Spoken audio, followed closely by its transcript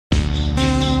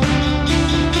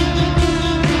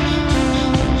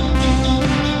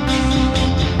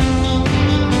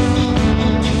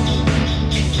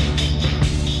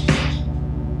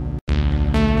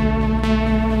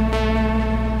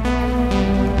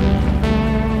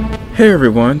Hey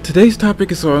everyone, today's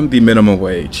topic is on the minimum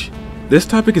wage. This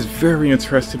topic is very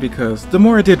interesting because the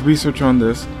more I did research on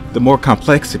this, the more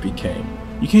complex it became.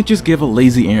 You can't just give a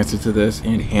lazy answer to this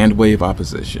and hand wave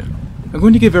opposition. I'm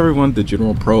going to give everyone the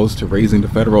general pros to raising the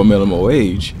federal minimum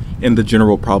wage and the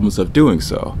general problems of doing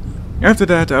so. After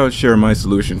that, I will share my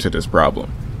solution to this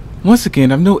problem. Once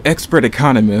again, I'm no expert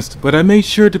economist, but I made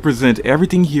sure to present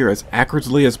everything here as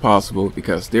accurately as possible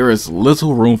because there is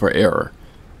little room for error.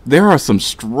 There are some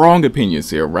strong opinions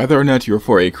here whether or not you're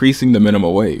for increasing the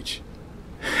minimum wage.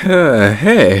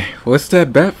 Hey, what's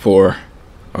that bat for?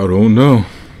 I don't know.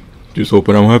 Just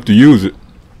hoping I don't have to use it.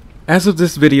 As of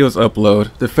this video's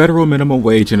upload, the federal minimum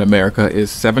wage in America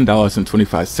is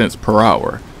 $7.25 per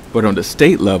hour, but on the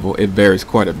state level it varies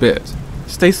quite a bit.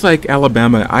 States like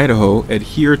Alabama and Idaho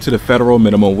adhere to the federal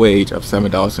minimum wage of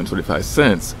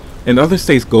 $7.25, and other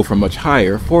states go for much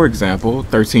higher, for example,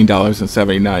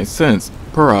 $13.79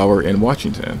 per hour in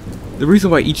Washington. The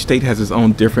reason why each state has its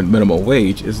own different minimum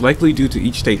wage is likely due to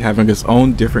each state having its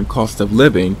own different cost of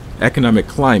living, economic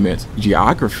climate,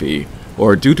 geography,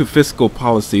 or due to fiscal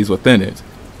policies within it.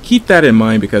 Keep that in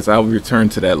mind because I'll return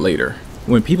to that later.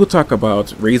 When people talk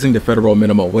about raising the federal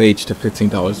minimum wage to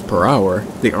 $15 per hour,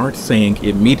 they aren't saying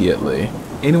immediately.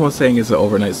 Anyone saying it's an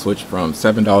overnight switch from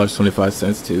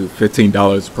 $7.25 to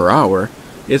 $15 per hour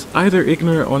is either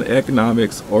ignorant on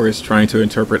economics or is trying to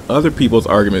interpret other people's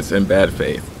arguments in bad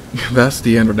faith. That's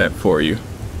the internet for you.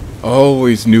 I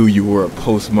always knew you were a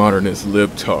postmodernist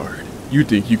libtard. You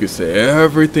think you could say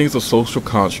everything's a social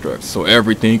construct, so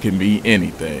everything can mean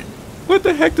anything. What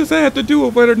the heck does that have to do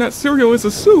with whether or not cereal is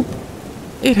a soup?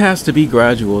 It has to be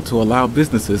gradual to allow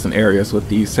businesses in areas with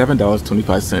the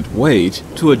 $7.25 wage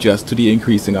to adjust to the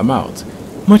increasing amount.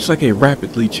 Much like a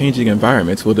rapidly changing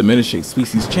environment will diminish a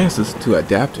species' chances to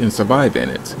adapt and survive in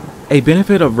it. A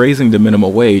benefit of raising the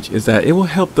minimum wage is that it will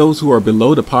help those who are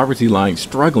below the poverty line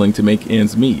struggling to make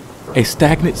ends meet. A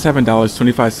stagnant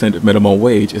 $7.25 minimum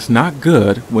wage is not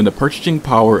good when the purchasing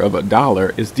power of a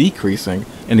dollar is decreasing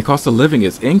and the cost of living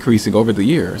is increasing over the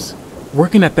years.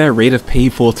 Working at that rate of pay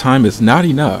full-time is not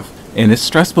enough, and it's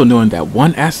stressful knowing that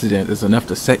one accident is enough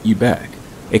to set you back.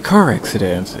 A car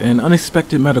accident, an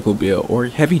unexpected medical bill, or a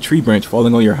heavy tree branch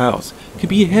falling on your house could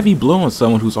be a heavy blow on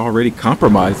someone who's already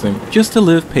compromising just to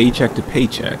live paycheck to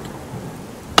paycheck.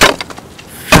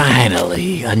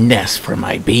 Finally, a nest for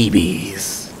my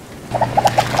babies.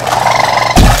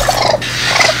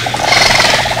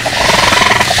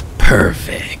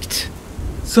 Perfect.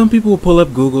 Some people will pull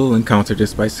up Google and counter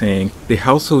this by saying the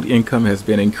household income has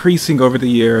been increasing over the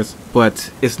years,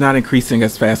 but it's not increasing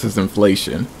as fast as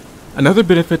inflation. Another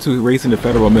benefit to raising the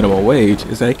federal minimum wage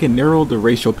is that it can narrow the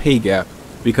racial pay gap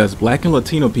because Black and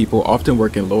Latino people often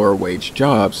work in lower wage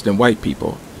jobs than white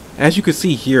people. As you can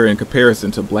see here in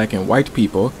comparison to Black and white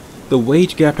people, the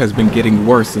wage gap has been getting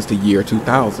worse since the year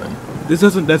 2000. This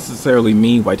doesn't necessarily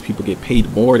mean white people get paid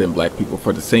more than Black people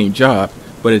for the same job,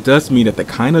 but it does mean that the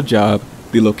kind of job,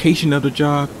 the location of the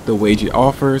job, the wage it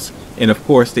offers, and of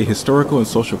course the historical and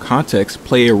social context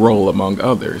play a role among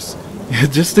others.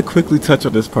 Just to quickly touch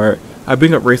on this part, I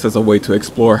bring up race as a way to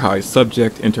explore how a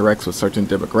subject interacts with certain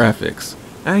demographics.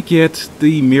 I get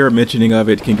the mere mentioning of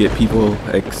it can get people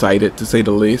excited, to say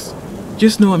the least.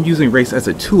 Just know I'm using race as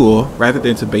a tool rather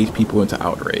than to bait people into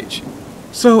outrage.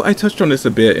 So I touched on this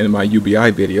a bit in my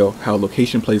UBI video, how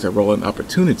location plays a role in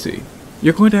opportunity.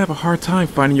 You're going to have a hard time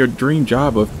finding your dream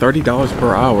job of $30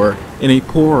 per hour in a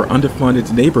poor or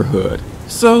underfunded neighborhood.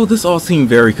 So this all seemed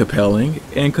very compelling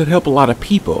and could help a lot of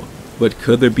people. But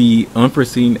could there be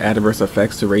unforeseen adverse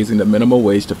effects to raising the minimum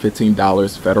wage to $15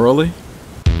 federally?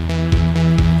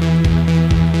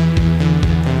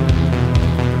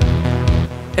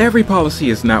 Every policy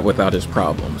is not without its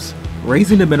problems.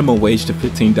 Raising the minimum wage to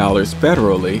 $15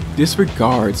 federally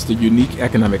disregards the unique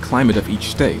economic climate of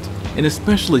each state, and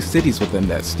especially cities within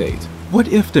that state. What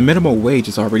if the minimum wage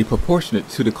is already proportionate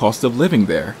to the cost of living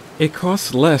there? It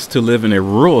costs less to live in a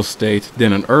rural state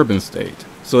than an urban state.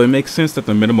 So it makes sense that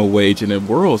the minimum wage in a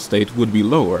rural state would be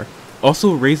lower.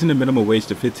 Also, raising the minimum wage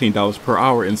to $15 per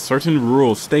hour in certain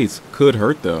rural states could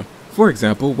hurt them. For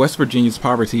example, West Virginia's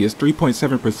poverty is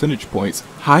 3.7 percentage points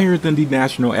higher than the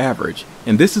national average,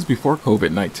 and this is before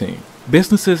COVID-19.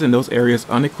 Businesses in those areas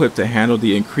unequipped to handle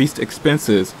the increased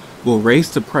expenses will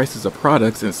raise the prices of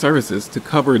products and services to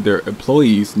cover their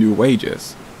employees' new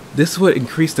wages. This would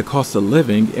increase the cost of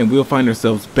living, and we'll find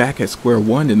ourselves back at square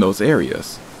one in those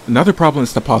areas. Another problem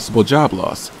is the possible job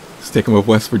loss. Sticking with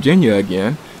West Virginia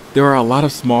again, there are a lot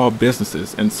of small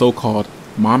businesses and so-called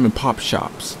mom and pop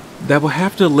shops that will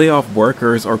have to lay off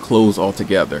workers or close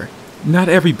altogether. Not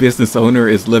every business owner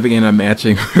is living in a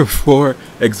mansion with 4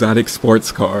 exotic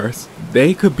sports cars.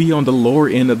 They could be on the lower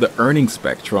end of the earning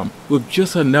spectrum with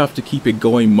just enough to keep it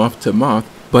going month to month,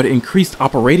 but increased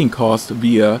operating costs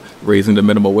via raising the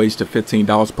minimum wage to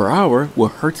 $15 per hour will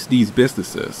hurt these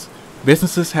businesses.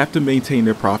 Businesses have to maintain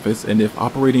their profits, and if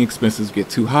operating expenses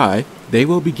get too high, they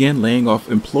will begin laying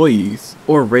off employees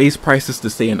or raise prices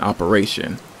to stay in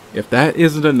operation. If that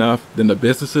isn't enough, then the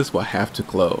businesses will have to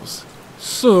close.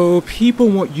 So, people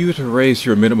want you to raise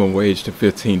your minimum wage to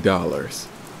 $15.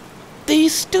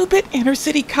 These stupid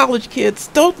inner-city college kids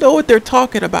don't know what they're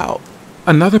talking about.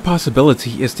 Another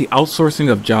possibility is the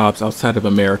outsourcing of jobs outside of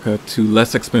America to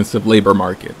less expensive labor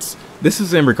markets. This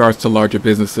is in regards to larger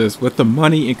businesses with the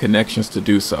money and connections to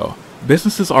do so.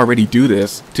 Businesses already do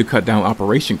this to cut down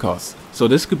operation costs, so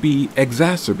this could be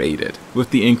exacerbated with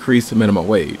the increased minimum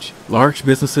wage. Large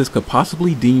businesses could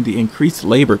possibly deem the increased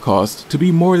labor cost to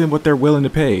be more than what they're willing to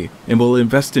pay and will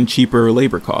invest in cheaper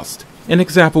labor cost. An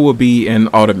example would be in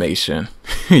automation.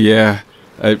 Yeah,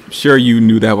 I'm sure you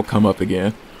knew that would come up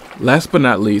again. Last but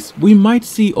not least, we might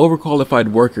see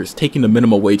overqualified workers taking the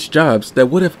minimum wage jobs that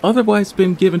would have otherwise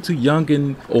been given to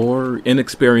young or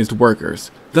inexperienced workers,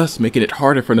 thus making it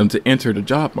harder for them to enter the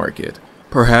job market.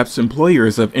 Perhaps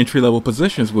employers of entry-level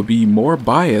positions would be more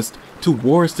biased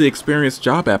towards the experienced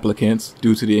job applicants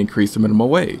due to the increased minimum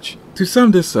wage. To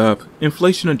sum this up,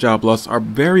 inflation and job loss are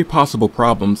very possible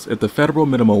problems if the federal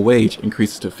minimum wage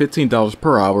increases to $15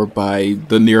 per hour by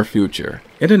the near future.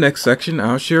 In the next section,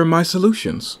 I'll share my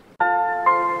solutions.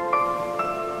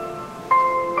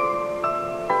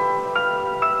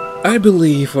 I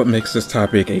believe what makes this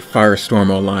topic a firestorm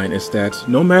online is that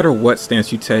no matter what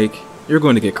stance you take, you're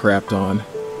going to get crapped on.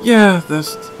 Yeah,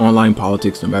 that's online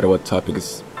politics no matter what topic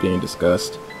is being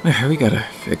discussed. We gotta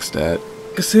fix that.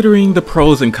 Considering the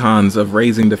pros and cons of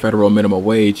raising the federal minimum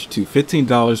wage to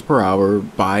 $15 per hour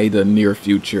by the near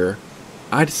future,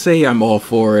 I'd say I'm all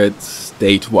for it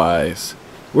state-wise.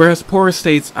 Whereas poorer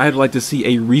states, I'd like to see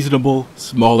a reasonable,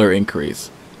 smaller increase.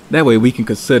 That way we can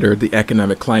consider the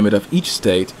economic climate of each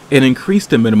state and increase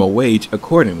the minimum wage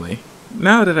accordingly.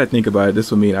 Now that I think about it, this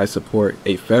would mean I support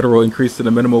a federal increase to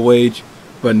the minimum wage,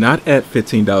 but not at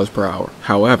 $15 per hour.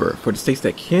 However, for the states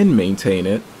that can maintain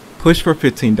it, push for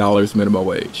 $15 minimum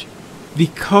wage. The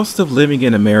cost of living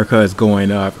in America is going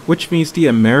up, which means the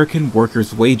American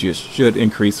workers' wages should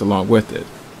increase along with it.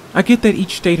 I get that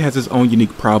each state has its own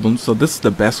unique problems, so this is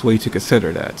the best way to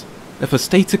consider that. If a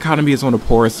state's economy is on the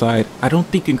poorer side, I don't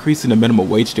think increasing the minimum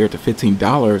wage there to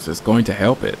 $15 is going to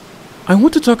help it. I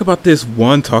want to talk about this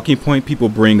one talking point people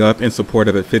bring up in support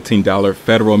of a $15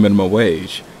 federal minimum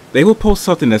wage. They will post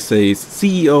something that says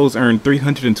CEOs earn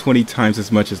 320 times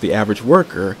as much as the average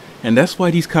worker, and that's why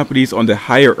these companies on the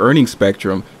higher earning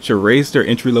spectrum should raise their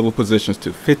entry-level positions to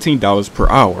 $15 per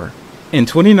hour. In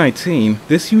 2019,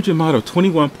 this huge amount of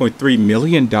 $21.3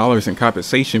 million in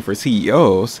compensation for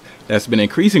CEOs that's been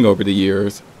increasing over the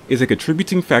years is a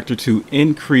contributing factor to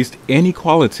increased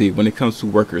inequality when it comes to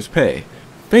workers' pay.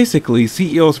 Basically,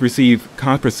 CEOs receive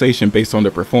compensation based on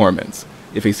their performance.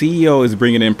 If a CEO is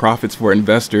bringing in profits for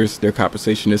investors, their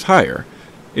compensation is higher.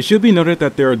 It should be noted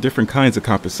that there are different kinds of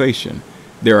compensation.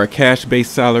 There are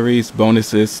cash-based salaries,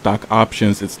 bonuses, stock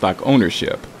options, and stock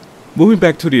ownership. Moving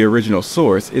back to the original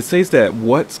source, it says that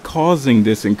what's causing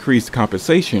this increased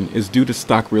compensation is due to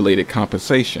stock-related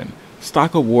compensation.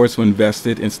 Stock awards when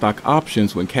vested and stock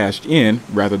options when cashed in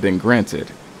rather than granted.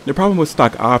 The problem with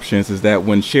stock options is that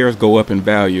when shares go up in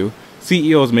value,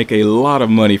 CEOs make a lot of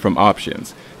money from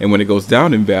options, and when it goes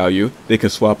down in value, they can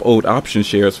swap old option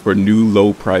shares for new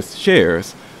low-priced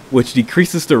shares, which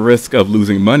decreases the risk of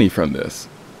losing money from this.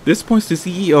 This points to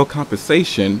CEO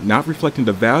compensation not reflecting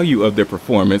the value of their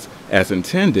performance as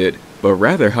intended, but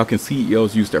rather how can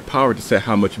CEOs use their power to set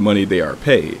how much money they are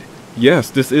paid. Yes,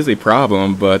 this is a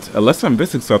problem, but unless I'm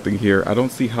missing something here, I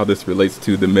don't see how this relates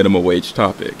to the minimum wage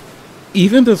topic.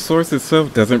 Even the source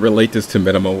itself doesn't relate this to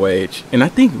minimum wage, and I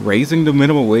think raising the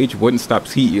minimum wage wouldn't stop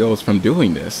CEOs from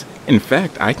doing this. In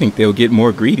fact, I think they'll get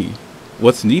more greedy.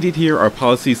 What's needed here are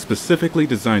policies specifically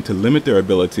designed to limit their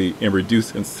ability and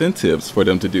reduce incentives for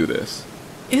them to do this.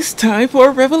 It's time for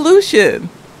a revolution.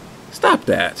 Stop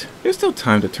that. There's still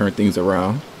time to turn things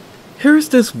around. Here's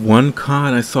this one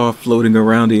con I saw floating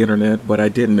around the internet, but I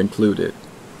didn't include it.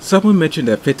 Someone mentioned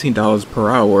that $15 per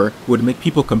hour would make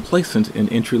people complacent in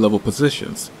entry-level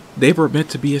positions. They were meant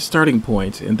to be a starting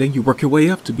point, and then you work your way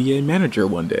up to be a manager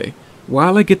one day.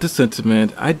 While I get the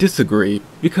sentiment, I disagree,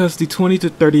 because the $20 to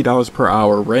 $30 per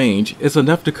hour range is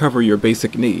enough to cover your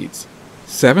basic needs.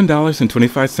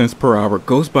 $7.25 per hour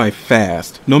goes by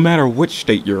fast, no matter which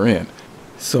state you're in.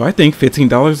 So I think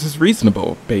 $15 is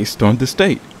reasonable, based on the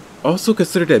state. Also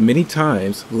consider that many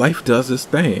times life does this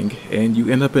thing and you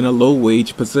end up in a low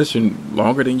wage position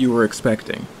longer than you were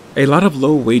expecting. A lot of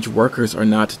low wage workers are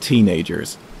not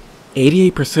teenagers.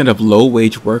 88% of low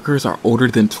wage workers are older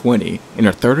than 20 and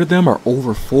a third of them are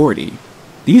over 40.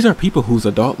 These are people whose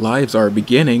adult lives are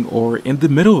beginning or in the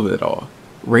middle of it all.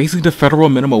 Raising the federal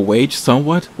minimum wage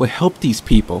somewhat will help these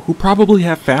people who probably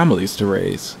have families to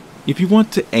raise. If you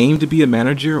want to aim to be a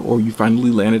manager or you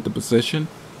finally landed the position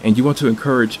and you want to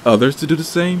encourage others to do the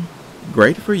same,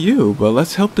 great for you, but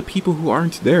let's help the people who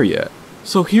aren't there yet.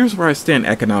 So here's where I stand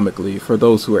economically for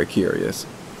those who are curious.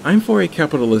 I'm for a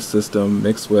capitalist system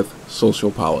mixed with social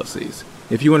policies.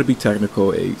 If you want to be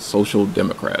technical, a social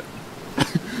democrat.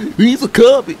 He's a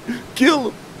cubby. Kill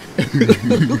him.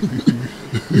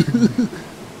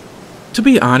 To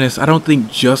be honest, I don't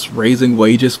think just raising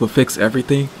wages will fix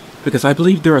everything, because I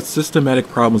believe there are systematic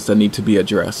problems that need to be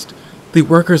addressed. The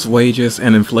workers' wages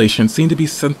and inflation seem to be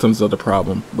symptoms of the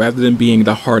problem, rather than being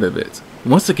the heart of it.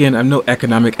 Once again, I'm no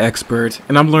economic expert,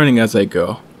 and I'm learning as I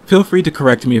go. Feel free to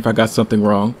correct me if I got something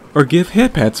wrong, or give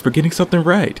head pats for getting something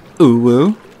right. Ooh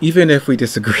woo. Even if we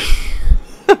disagree.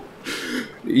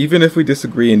 Even if we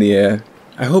disagree in the end,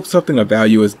 I hope something of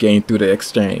value is gained through the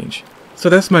exchange. So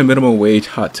that's my minimum wage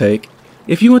hot take.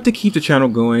 If you want to keep the channel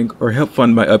going or help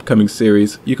fund my upcoming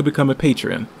series, you can become a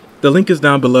patron. The link is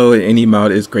down below and any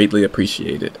amount is greatly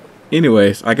appreciated.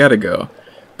 Anyways, I gotta go.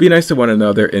 Be nice to one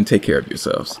another and take care of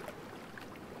yourselves.